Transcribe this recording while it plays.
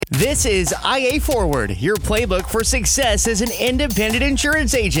This is IA Forward, your playbook for success as an independent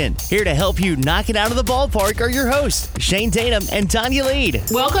insurance agent. Here to help you knock it out of the ballpark are your hosts, Shane Tatum and Tanya Lead.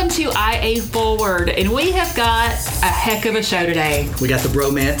 Welcome to IA Forward, and we have got a heck of a show today. We got the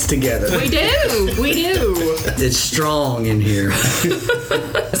bromance together. We do. It's strong in here.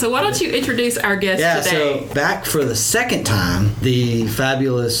 So why don't you introduce our guest today? So back for the second time, the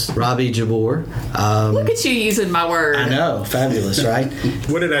fabulous Robby Jabbour. Look at you using my word. I know, fabulous, right?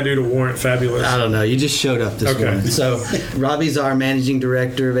 What did I do to warrant fabulous? I don't know. You just showed up this morning. So Robby's our managing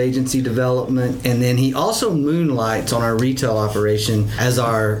director of agency development, and then he also moonlights on our retail operation as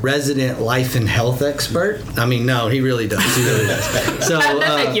our resident life and health expert. I mean, no, he really does. So how did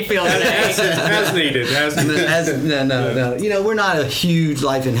that make you feel today? As needed. No. You know, we're not a huge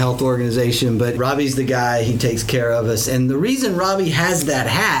life and health organization, but Robby's the guy. He takes care of us. And the reason Robby has that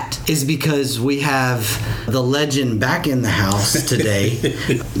hat is because we have the legend back in the house today,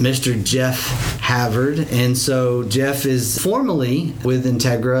 Mr. Jeff Havard. And so Jeff is formerly with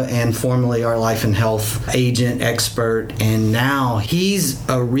Integra and formerly our life and health agent expert. And now he's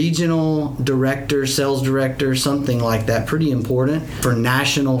a regional director, sales director, something like that. Pretty important for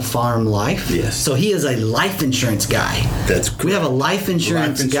National Farm Life. Yes. So he is a life insurance guy. That's correct. We have a life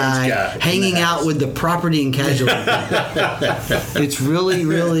insurance guy hanging out with the property and casualty. It's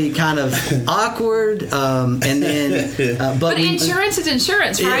really kind of awkward. And then, but insurance is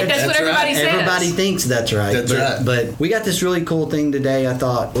insurance, right? That's what everybody says. Everybody thinks that's right. But we got this really cool thing today. I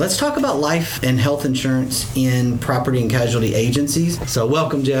thought, let's talk about life and health insurance in property and casualty agencies. So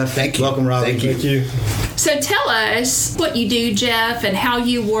welcome, Jeff. Thank you. Welcome, Robby. Thank you. So tell us what you do, Jeff, and how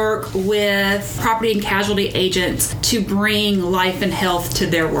you work with property and casualty agents to bring life and health to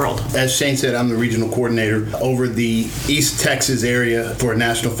their world. As Shane said, I'm the regional coordinator over the East Texas area for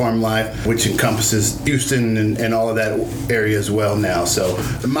National Farm Life, which encompasses Houston and all of that area as well now. So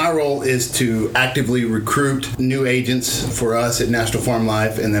my role is to actively recruit new agents for us at National Farm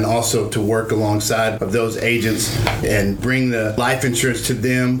Life, and then also to work alongside of those agents and bring the life insurance to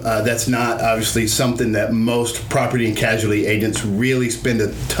them. That's not obviously something that most property and casualty agents really spend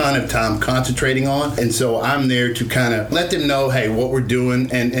a ton of time concentrating on. And so I'm there to kind of let them know, hey, what we're doing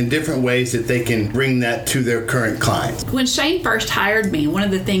and different ways that they can bring that to their current clients. When Shane first hired me, one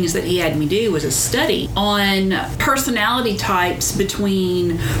of the things that he had me do was a study on personality types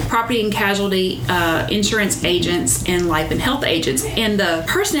between property and casualty insurance agents and life and health agents. And the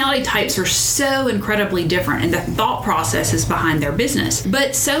personality types are so incredibly different, and the thought processes behind their business.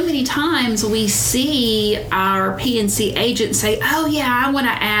 But so many times we see our P&C agents say, oh yeah, I want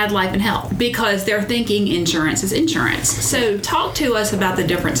to add life and health, because they're thinking insurance is insurance. So talk to us about the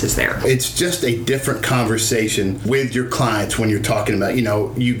differences there. It's just a different conversation with your clients when you're talking about,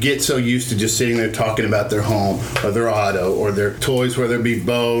 you get so used to just sitting there talking about their home or their auto or their toys, whether it be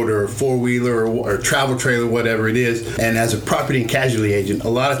boat or four-wheeler or travel trailer, whatever it is. And as a property and casualty agent, a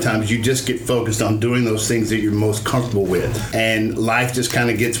lot of times you just get focused on doing those things that you're most comfortable with. And life just kind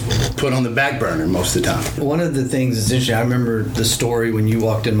of gets put on the back burner most of the time. One of the things that's interesting, I remember the story when you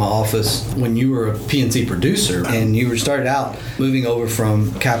walked in my office when you were a P&C producer and you were started out moving over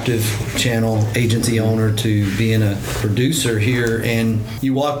from captive channel agency owner to being a producer here, and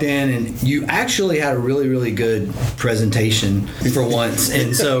you walked in and you actually had a really good presentation for once,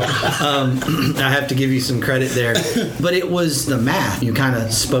 and so I have to give you some credit there. But it was the math. You kind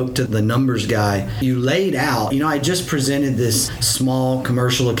of spoke to the numbers guy. You laid out, I just presented this small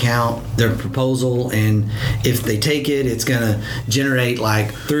commercial account, their proposal, and if they take it, it's going to generate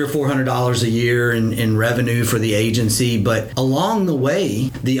like $300 or $400 a year in revenue for the agency. But along the way,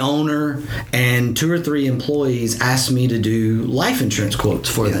 the owner and 2 or 3 employees asked me to do life insurance quotes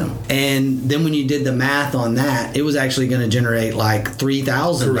for them. And then when you did the math on that, it was actually going to generate like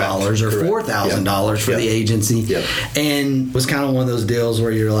 $3,000 or $4,000 for the agency. Yep. And it was kind of one of those deals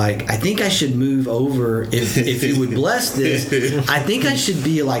where you're like, I think I should move over, if you would bless this, I think I should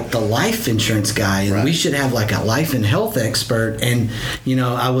be like the life insurance guy, and we should have like a life and health expert. And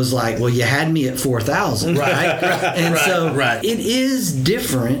I was like, well, you had me at 4,000, right? And so it is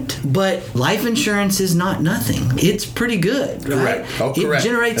different, but life insurance is not nothing. It's pretty good, right? It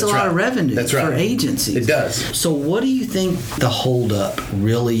generates a lot of revenue for agencies. It does. So what do you think the holdup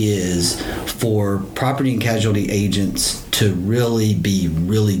really is for property and casualty agents to really be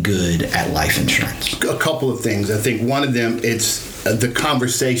really good at life insurance? A couple of things. I think one of them, it's the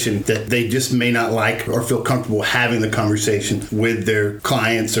conversation that they just may not like or feel comfortable having the conversation with their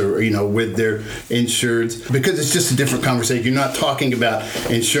clients or, with their insureds, because it's just a different conversation. You're not talking about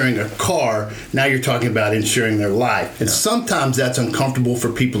insuring a car. Now you're talking about insuring their life. And sometimes that's uncomfortable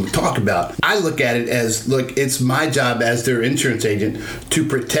for people to talk about. I look at it as, look, it's my job as their insurance agent to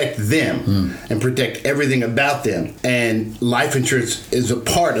protect them and protect everything about them. And life insurance is a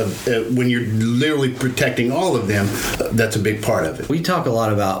part of when you're literally protecting all of them. That's a big part of it. We talk a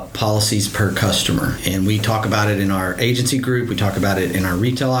lot about policies per customer, and we talk about it in our agency group. We talk about it in our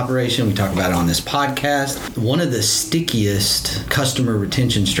retail operation. We talk about it on this podcast. One of the stickiest customer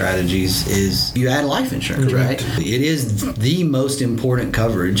retention strategies is you add life insurance, Correct. right? It is the most important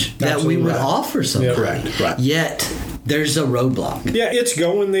coverage that we would offer somebody. Correct. Right. Yet there's a roadblock. Yeah, it's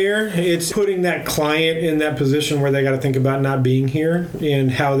going there. It's putting that client in that position where they got to think about not being here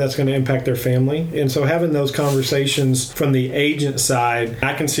and how that's going to impact their family. And so having those conversations from the agent side,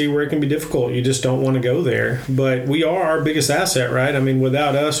 I can see where it can be difficult. You just don't want to go there. But we are our biggest asset, right? I mean,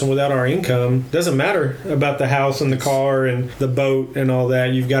 without us and without our income, it doesn't matter about the house and the car and the boat and all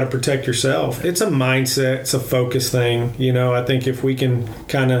that. You've got to protect yourself. It's a mindset. It's a focus thing. I think if we can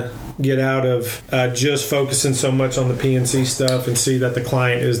kind of get out of just focusing so much on the PNC stuff and see that the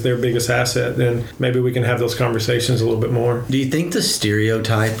client is their biggest asset, then maybe we can have those conversations a little bit more. Do you think the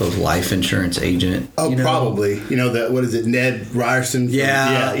stereotype of life insurance agent? Oh, probably. What is it, Ned Ryerson?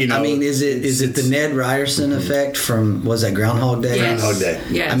 Yeah. I mean, is it the Ned Ryerson effect from, was that Groundhog Day? Yes. Groundhog Day.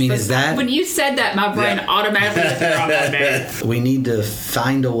 Yes. I mean, is that... When you said that, my brain automatically went to Groundhog Day. We need to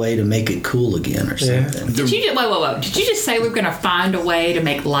find a way to make it cool again or something. Did you whoa. Did you just say we're going to find a way to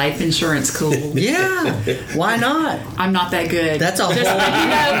make life insurance cool? Yeah. Why not? I'm not that good. That's a just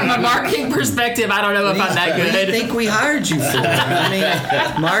whole... from a marketing perspective, I don't know if I'm that good. What do you think we hired you for? I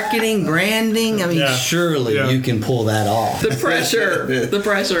mean, marketing, branding, surely you can pull that off. The pressure.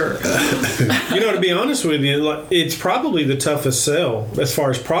 To be honest with you, it's probably the toughest sell as far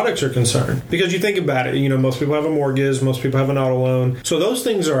as products are concerned. Because you think about it, most people have a mortgage, most people have an auto loan. So those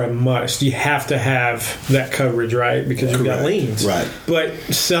things are a must. You have to have that coverage, right? Because you've got liens. Right. But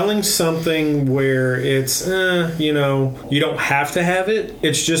selling something where it's, you don't have to have it,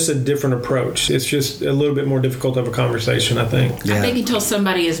 it's just a different approach. It's just a little bit more difficult of a conversation, I think. I think until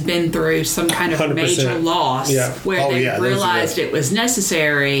somebody has been through some kind of 100%. Major loss where they realized it was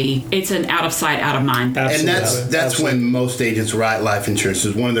necessary, it's an out of sight, out of mind thing. And that's when most agents write life insurance.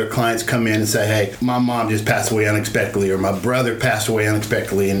 Is one of their clients come in and say, hey, my mom just passed away unexpectedly, or my brother passed away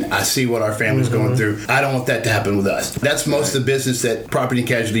unexpectedly, and I see what our family's going through. I don't want that to happen with us. That's most of the business that property and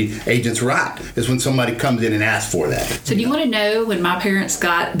casualty agents write, is when somebody comes in and asks for that. So do you want to know when my parents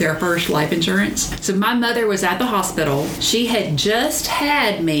got their first life insurance? So my mother was at the hospital. She had just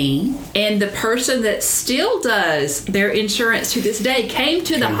had me, and the person that still does their insurance to this day came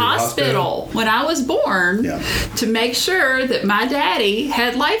to the hospital when I was born to make sure that my daddy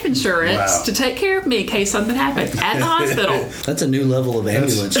had life insurance to take care of me in case something happened at the hospital. That's a new level of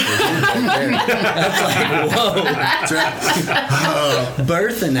ambulance. That's like, whoa. That's right.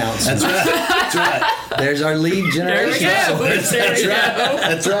 Birth announcement. That's right. There's our lead generation. There we go.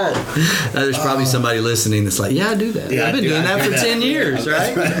 That's right. There's probably somebody listening that's like, I do that. I've been doing that for 10 years,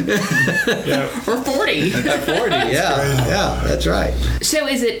 right? Or 40. 40, that's right. So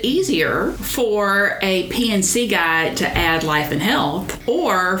is it easier for a PNC guy to add life and health,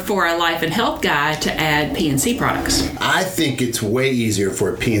 or for a life and health guy to add PNC products? I think it's way easier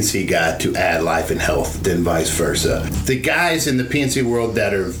for a PNC guy to add life and health than vice versa. The guys in the PNC world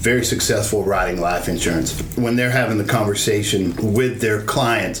that are very successful writing life insurance, when they're having the conversation with their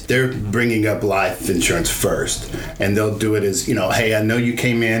clients, they're bringing up life insurance first. And they'll do it as, hey, I know you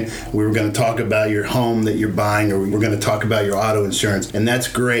came in, we were going to talk about your home that you're buying, or we're going to talk about your auto insurance, and that's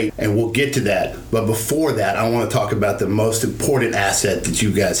great, and we'll get to that. But before that, I want to talk about the most important asset that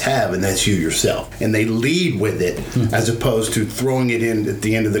you guys have, and that's you yourself. And they lead with it as opposed to throwing it in at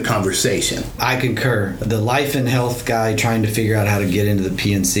the end of the conversation. I concur. The life and health guy trying to figure out how to get into the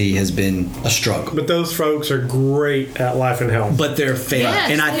PNC has been a struggle. But those folks are great at life and health. But they're fake.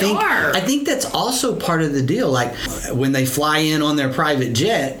 Yes, and I think that's also part of the deal. Like when they fly in on their private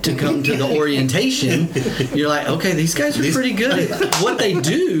jet to come to the orientation, you're like, okay, these guys are pretty good at what they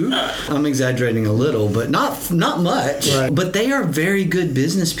do. I'm exaggerating a little, but not much. Right. But they are very good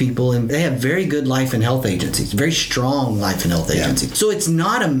business people, and they have very good life and health agencies, very strong life and health agencies. So it's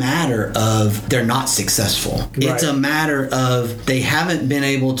not a matter of they're not successful. Right. It's a matter of they haven't been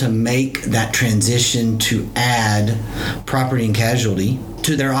able to make that transition to add property and casualty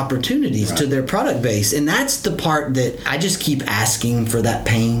to their opportunities, to their product base. And that's the part that I just keep asking for that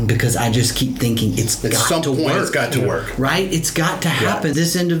pain, because I just keep thinking it's got to work. It's got to work. Right? It's got to happen. Yeah.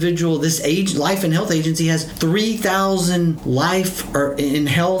 This individual, this life and health agency has 3,000 life or in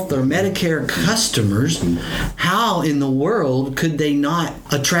health or Medicare customers. How in the world could they not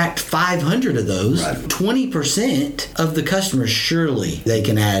attract 500 of those? Right. 20% of the customers, surely they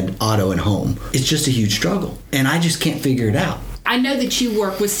can add auto and home. It's just a huge struggle. And I just can't figure it out. I know that you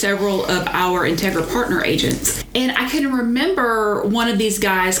work with several of our Integra partner agents, and I can remember one of these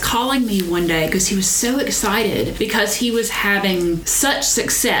guys calling me one day because he was so excited because he was having such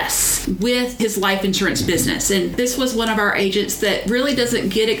success with his life insurance business. And this was one of our agents that really doesn't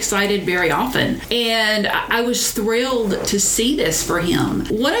get excited very often. And I was thrilled to see this for him.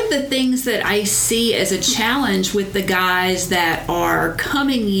 One of the things that I see as a challenge with the guys that are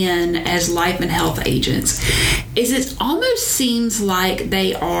coming in as life and health agents is it almost seems like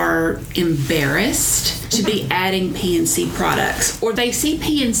they are embarrassed to be adding P&C products, or they see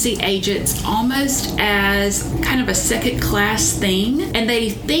P&C agents almost as kind of a second-class thing, and they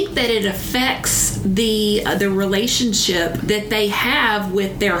think that it affects the relationship that they have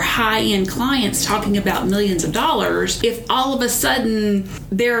with their high-end clients talking about millions of dollars if all of a sudden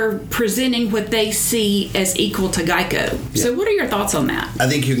they're presenting what they see as equal to Geico. Yeah. So what are your thoughts on that? I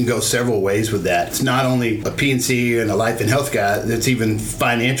think you can go several ways with that. It's not only a P&C and a life and health guy, it's even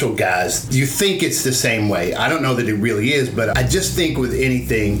financial guys. You think it's the same way. I don't know that it really is, but I just think with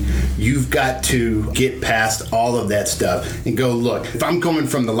anything, you've got to get past all of that stuff and go, look, if I'm coming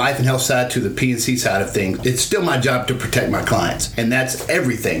from the life and health side to the P&C side of things, it's still my job to protect my clients. And that's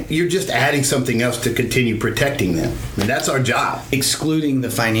everything. You're just adding something else to continue protecting them. And that's our job. Excluding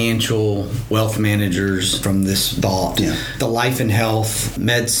the financial wealth managers from this thought, the life and health,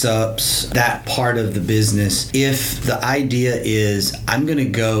 med sups, that part of the business, if the idea is I'm going to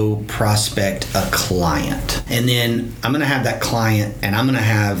go prospect a client, and then I'm going to have that client and I'm going to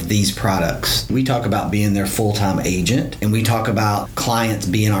have these products. We talk about being their full-time agent, and we talk about clients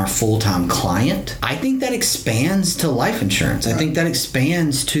being our full-time client. I think that expands to life insurance. I think that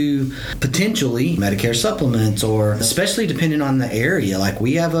expands to potentially Medicare supplements, or especially depending on the area. Like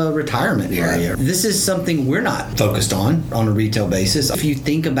we have a retirement area. This is something we're not focused on a retail basis. If you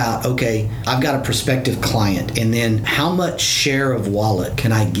think about, okay, I've got a prospective client, and then how much share of wallet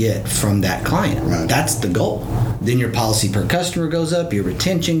can I get from that client? Right. That's the goal. Then your policy per customer goes up, your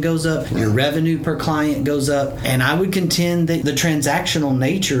retention goes up, your revenue per client goes up. And I would contend that the transactional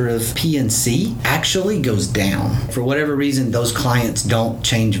nature of P&C actually goes down. For whatever reason, those clients don't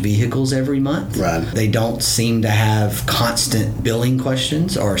change vehicles every month. Right. They don't seem to have constant billing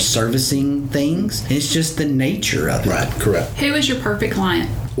questions or servicing things. It's just the nature of it. Right, correct. Who is your perfect client?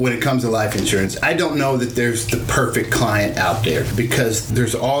 When it comes to life insurance, I don't know that there's the perfect client out there, because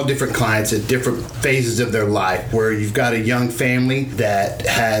there's all different clients at different phases of their life, where you've got a young family that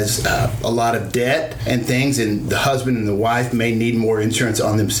has a lot of debt and things, and the husband and the wife may need more insurance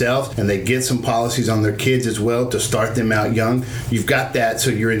on themselves, and they get some policies on their kids as well to start them out young. You've got that, so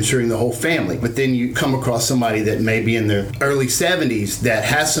you're insuring the whole family. But then you come across somebody that may be in their early 70s that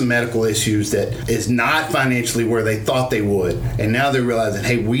has some medical issues, that is not financially where they thought they would, and now they're realizing,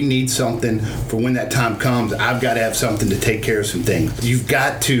 hey, we need something for when that time comes. I've got to have something to take care of some things. You've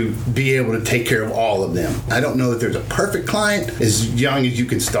got to be able to take care of all of them. I don't know that there's a perfect client. As young as you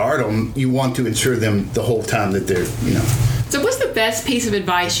can start them, you want to insure them the whole time that they're, So what's the best piece of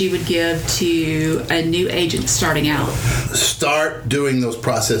advice you would give to a new agent starting out? Start doing those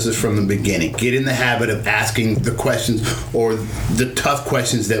processes from the beginning. Get in the habit of asking the questions, or the tough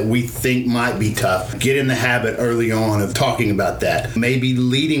questions that we think might be tough. Get in the habit early on of talking about that. Maybe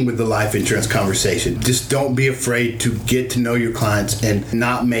leading with the life insurance conversation. Just don't be afraid to get to know your clients and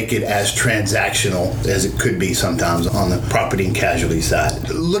not make it as transactional as it could be sometimes on the property and casualty side.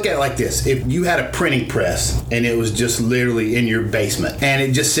 Look at it like this. If you had a printing press and it was just literally in your basement, and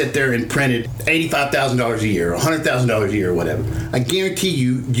it just sat there and printed $85,000 a year, $100,000 a year, or whatever, I guarantee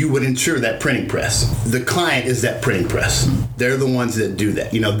you would insure that printing press. The client is that printing press. They're the ones that do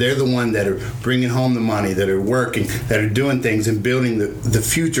that. They're the ones that are bringing home the money, that are working, that are doing things and building the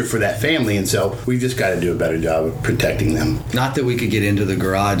future for that family. And so we've just got to do a better job of protecting them. Not that we could get into the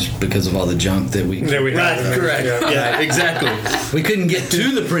garage because of all the junk that we right, have. Correct. Yeah, exactly. We couldn't get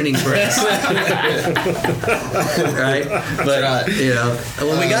to the printing press. Right? But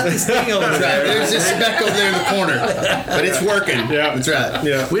when we got this thing over there, there's this speck over there in the corner, but it's working. Yeah, that's right.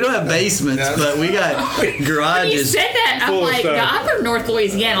 Yeah, we don't have basements, but we got garages. When you said that, I'm like, I'm from North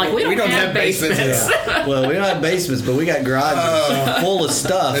Louisiana. Like we don't have basements. Yeah. Well, we don't have basements, but we got garages full of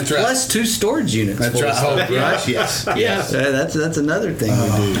stuff. That's right. Plus 2 storage units. That's full right. Of stuff, right? Yes. That's another thing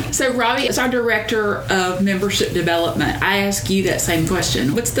we do. So, Robby, as our director of membership development, I ask you that same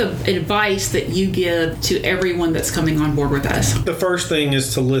question. What's the advice that you give to everyone that's coming on board with us? The first thing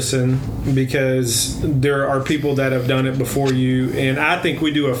is to listen, because there are people that have done it before you, and I think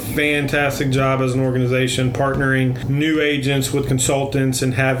we do a fantastic job as an organization partnering new agents with consultants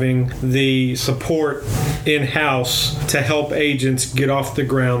and having the support in-house to help agents get off the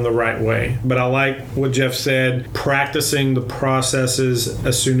ground the right way. But I like what Jeff said, practicing the processes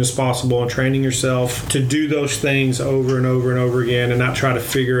as soon as possible and training yourself to do those things over and over and over again and not try to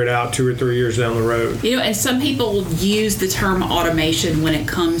figure it out 2 or 3 years down the road. And some people use the term automation when it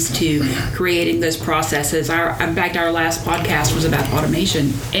comes to creating those processes. In fact, our last podcast was about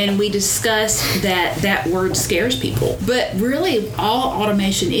automation, and we discussed that word scares people. But really, all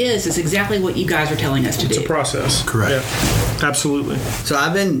automation is exactly what you guys are telling us to do. It's a process. Correct. Yeah, absolutely. So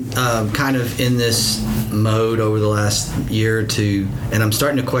I've been kind of in this mode over the last year or two, and I'm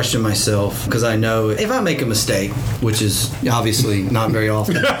starting to question myself, because I know if I make a mistake, which is obviously not very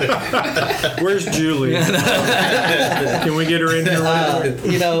often. Where's Julie? Can we get her in here? I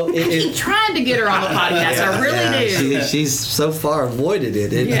keep trying to get her on the podcast. I really do. She's so far avoided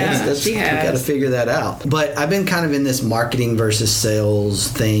it. She has. We got to figure that out. But I've been kind of in this marketing versus sales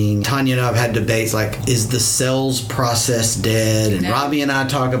thing. Tanya and I have had debates like, is the sales process dead? And Robby and I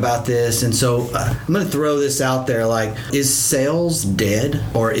talk about this. And so I'm going to throw this out there. Like, is sales dead,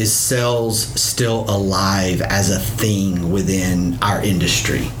 or is sales still alive as a thing within our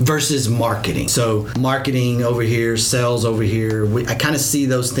industry versus marketing? So marketing over here, sales over here. I kind of see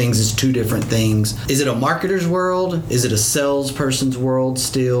those things as 2 different things. Is it a marketer's world? Is it a salesperson's world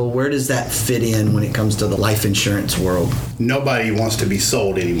still? Where does that fit in when it comes to the life insurance world? Nobody wants to be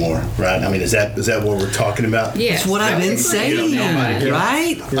sold anymore, right? I mean, is that what we're talking about? Yes. That's what I've been saying,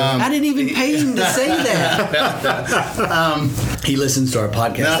 right? I didn't even pay him to say that. He listens to our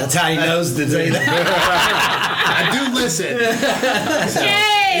podcast. That's how he knows to say that. I do listen.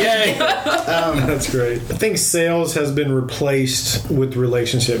 Yay! That's great. I think sales has been replaced with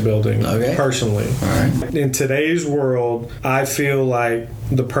relationship building, personally. All right. In today's world, I feel like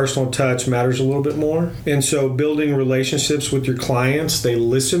the personal touch matters a little bit more. And so building relationships with your clients, they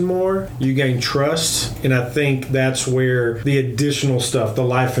listen more, you gain trust. And I think that's where the additional stuff, the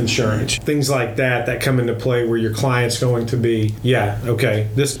life insurance, things like that come into play, where your client's going to be,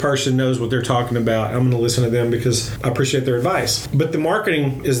 this person knows what they're talking about. I'm going to listen to them because I appreciate their advice. But the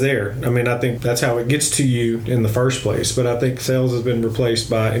marketing is there. I mean, I think that's how it gets to you in the first place. But I think sales has been replaced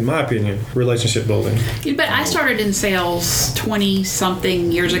by, in my opinion, relationship building. But I started in sales 20-something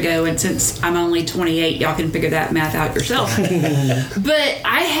years ago, and since I'm only 28, y'all can figure that math out yourself. But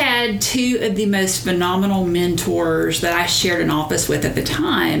I had 2 of the most phenomenal mentors that I shared an office with at the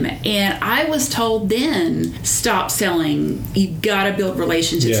time, and I was told then, stop selling. You've got to build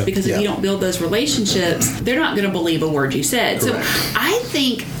relationships, because if you don't build those relationships, they're not going to believe a word you said. Correct. So I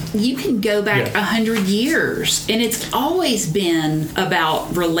think you can go back 100 years, and it's always been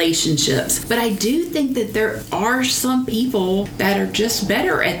about relationships. But I do think that there are some people that are just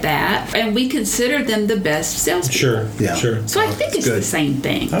better at that, and we consider them the best salespeople. Sure. So I think it's the same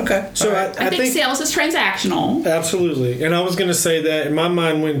thing. Okay. So I think sales is transactional. Absolutely. And I was going to say that, and my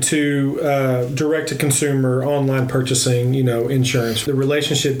mind went to direct-to-consumer online purchasing, insurance. The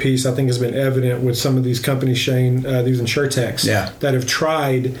relationship piece, I think, has been evident with some of these companies, Shane, these insurtechs that have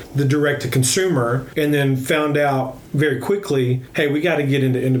tried the direct-to-consumer and then found out very quickly, hey, we got to get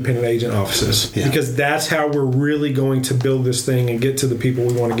into independent agent offices, because that's how we're really going to build this thing and get to the people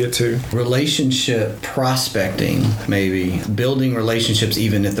we want to get to. Relationship prospecting, maybe building relationships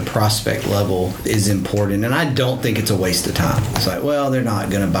even at the prospect level, is important, and I don't think it's a waste of time. It's like, well, they're not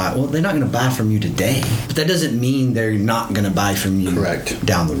going to buy. Well, they're not going to buy from you today, but that doesn't mean they're not going to buy from you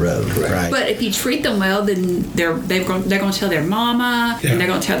down the road, right? But if you treat them well, then they're going to tell their mama, and they're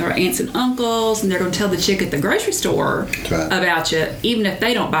going to tell their aunts and uncles, and they're going to tell the chick at the grocery store about you, even if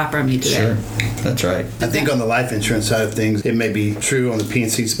they don't buy from you today. Sure, that's right. I think on the life insurance side of things, it may be true on the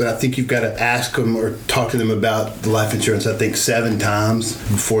PNCs, but I think you've got to ask them or talk to them about the life insurance, I think 7 times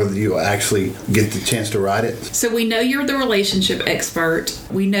before you actually get the chance to write it. So we know you're the relationship expert.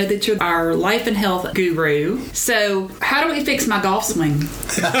 We know that you're our life and health guru. So how do we fix my golf swing?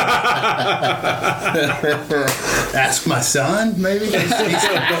 Ask my son, maybe.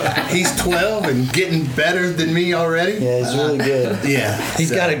 He's 12 and getting better than me already. already. Yeah, he's really good. Yeah.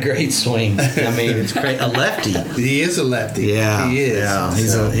 He's got a great swing. I mean, it's great. A lefty. He is a lefty. Yeah. He is.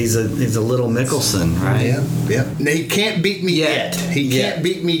 Yeah. He's a little Mickelson, right? Yeah. Yeah. Now, he can't beat me yet. He can't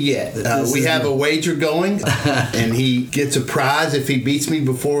beat me yet. We have a wager going, and he gets a prize if he beats me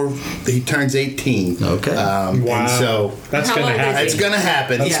before he turns 18. Okay. Wow. And so That's How going to old is happen. it's going to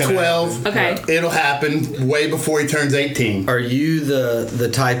happen. He's gonna 12. Okay. It'll happen way before he turns 18. Are you the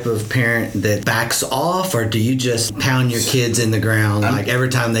type of parent that backs off, or do you just pound your kids in the ground like every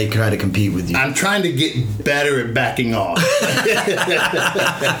time they try to compete with you? I'm trying to get better at backing off.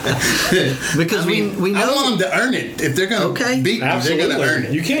 Because we I know want them to earn it. If they're going to beat me, they're Absolutely. going to earn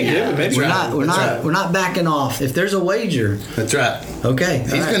it. You can't give them any. we're not backing off. If there's a wager, That's right. okay,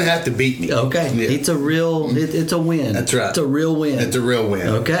 He's going to have to beat me. Okay, Yeah. it's a real it's a win. That's right. It's a real win. It's a real win.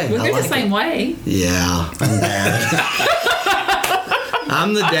 Okay, Well, I they're like the same it. way. Yeah, I'm bad.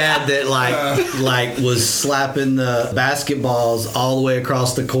 I'm the dad that like was slapping the basketballs all the way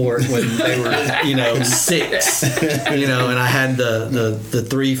across the court when they were 6, and I had the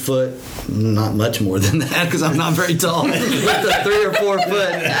 3 foot, not much more than that because I'm not very tall, but the 3 or 4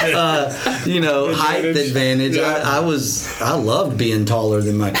 foot height advantage. I loved being taller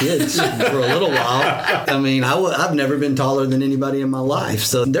than my kids for a little while. I mean, I've never been taller than anybody in my life,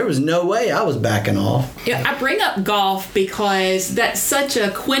 so there was no way I was backing off. Yeah, I bring up golf because that's such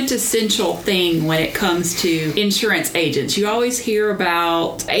a quintessential thing when it comes to insurance agents. You always hear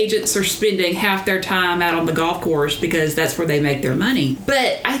about agents are spending half their time out on the golf course because that's where they make their money.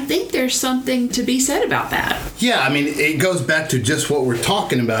 But I think there's something to be said about that. Yeah, I mean, it goes back to just what we're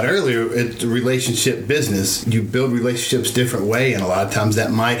talking about earlier. It's a relationship business. You build relationships different way, and a lot of times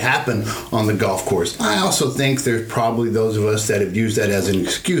that might happen on the golf course. I also think there's probably those of us that have used that as an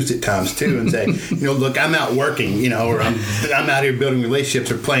excuse at times too, and say, look, I'm out working, or I'm out here building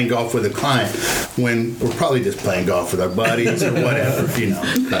relationships or playing golf with a client, when we're probably just playing golf with our buddies or whatever,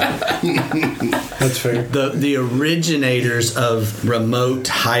 That's fair. The originaters of remote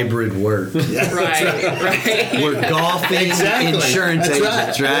hybrid work. Right. We're golfing insurance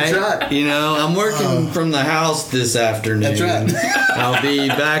agents, right? That's right. I'm working from the house this afternoon. That's right. I'll be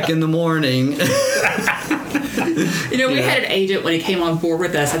back in the morning. We had an agent when he came on board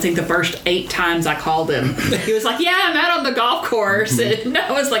with us. I think the first 8 times I called him, he was like, "Yeah, I'm out on the golf course," and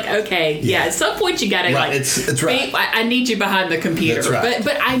I was like, "Okay, yeah." At some point, you got to it's right. I need you behind the computer. That's right.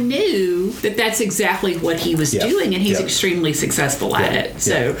 But I knew that that's exactly what he was doing, and he's extremely successful at it.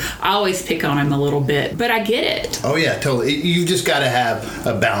 So I always pick on him a little bit, but I get it. Oh yeah, totally. You just got to have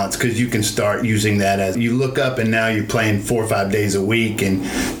a balance, because you can start using that as you look up and now you're playing 4 or 5 days a week, and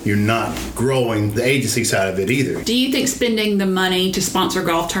you're not growing the agency side of it either. Do you think spending the money to sponsor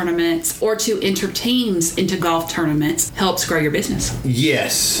golf tournaments or to enter teams into golf tournaments helps grow your business?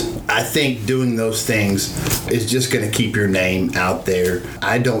 Yes. I think doing those things is just going to keep your name out there.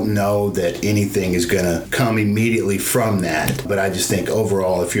 I don't know that anything is going to come immediately from that, but I just think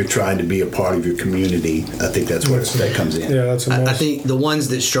overall, if you're trying to be a part of your community, I think that's where that comes in. Yeah, that's a must. I think the ones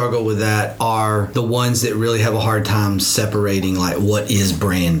that struggle with that are the ones that really have a hard time separating, like, what is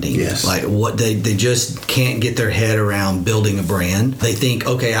branding. Yes. Like, what they just can't get their head around building a brand. They think,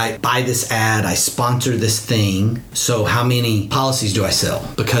 okay, I buy this ad, I sponsor this thing, so how many policies do I sell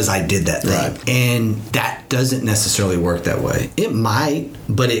because I did that thing? Right. And that doesn't necessarily work that way. It might,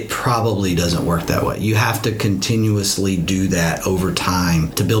 but it probably doesn't work that way. You have to continuously do that over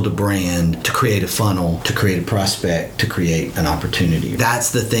time to build a brand, to create a funnel, to create a prospect, to create an opportunity.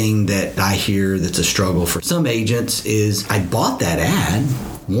 That's the thing that I hear that's a struggle for some agents is, I bought that ad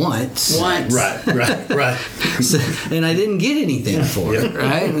once. Right. So, and I didn't get anything for it,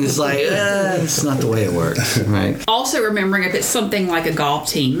 right? And it's like, it's not the way it works, right? Also remembering, if it's something like a golf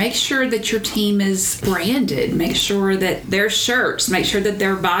team, make sure that your team is branded. Make sure that their shirts, make sure that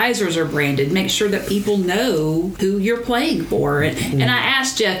their visors are branded. Make sure that people know who you're playing for. And I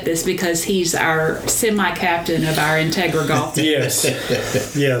asked Jeff this because he's our semi-captain of our Integra golf team. Yes.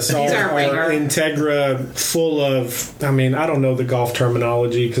 Our Integra, full of, I don't know the golf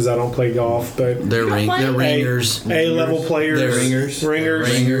terminology because I don't play golf, but they're ringers. A-level players. They're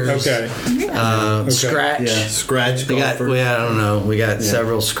ringers. Okay. Scratch. Yeah, scratch golfer. I don't know. We got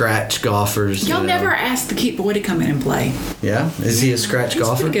several scratch golfers. Y'all never asked the cute boy to come in and play. Yeah? Is he a scratch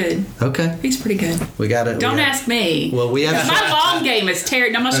golfer? He's pretty good. Okay. He's pretty good. Don't ask me. Well, we have... My long game is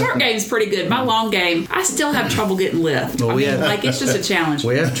terrible. Now, my short game is pretty good. My long game, I still have trouble getting lift. Well, it's just a challenge.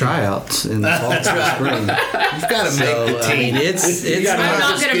 We have tryouts in the fall and spring. You've got to make the team. It's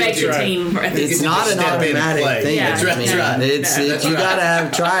not going to make the right. team. It's not an Step in and automatic play. thing. Yeah. That's right. That's right. You got to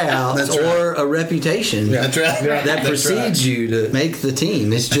have tryouts That's right. or a reputation That's right. that That's precedes you to make the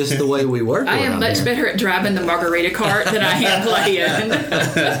team. It's just the way we work. I am around much here. better at driving the margarita cart than I am playing.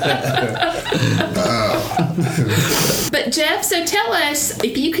 But Jeff, so tell us,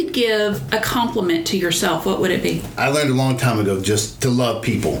 if you could give a compliment to yourself, what would it be? I learned a long time ago just to love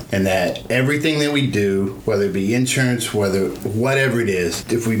people, and that everything that we do, whether it be insurance, whatever it is,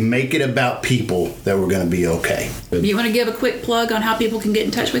 if we make it about people, that we're going to be okay. You want to give a quick plug on how people can get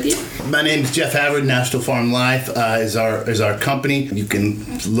in touch with you? My name is Jeff Havard. National Farm Life is our company. You can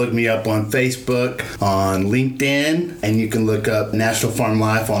look me up on Facebook, on LinkedIn, and you can look up National Farm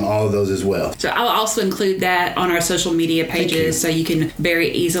Life on all of those as well. So I'll also include that on our social media pages, so you can very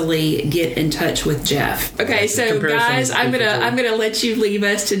easily get in touch with Jeff. Okay, so guys, I'm gonna let you leave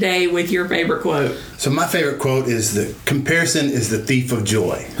us today with your favorite quote. So my favorite quote is, "The comparison is the thief of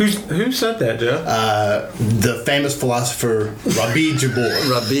joy." Who said that, Jeff? The famous philosopher Robby Jabbour.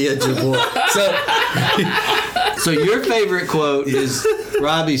 Rabia Jabbour. So your favorite quote is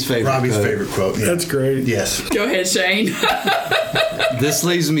Robbie's favorite Robbie's quote. favorite quote. Yeah. That's great. Yes. Go ahead, Shane. This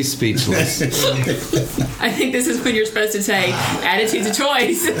leaves me speechless. I think this is when you're supposed to say, attitude's a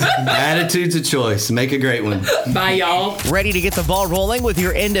choice. Attitude's a choice. Make a great one. Bye, y'all. Ready to get the ball rolling with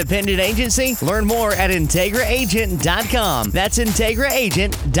your independent agency? Learn more at IntegraAgent.com. That's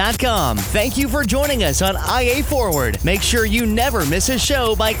IntegraAgent.com. Thank you for joining us on IA Forward. Make sure you never miss a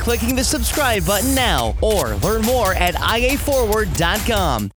show by clicking the subscribe button now, or learn more at IAForward.com.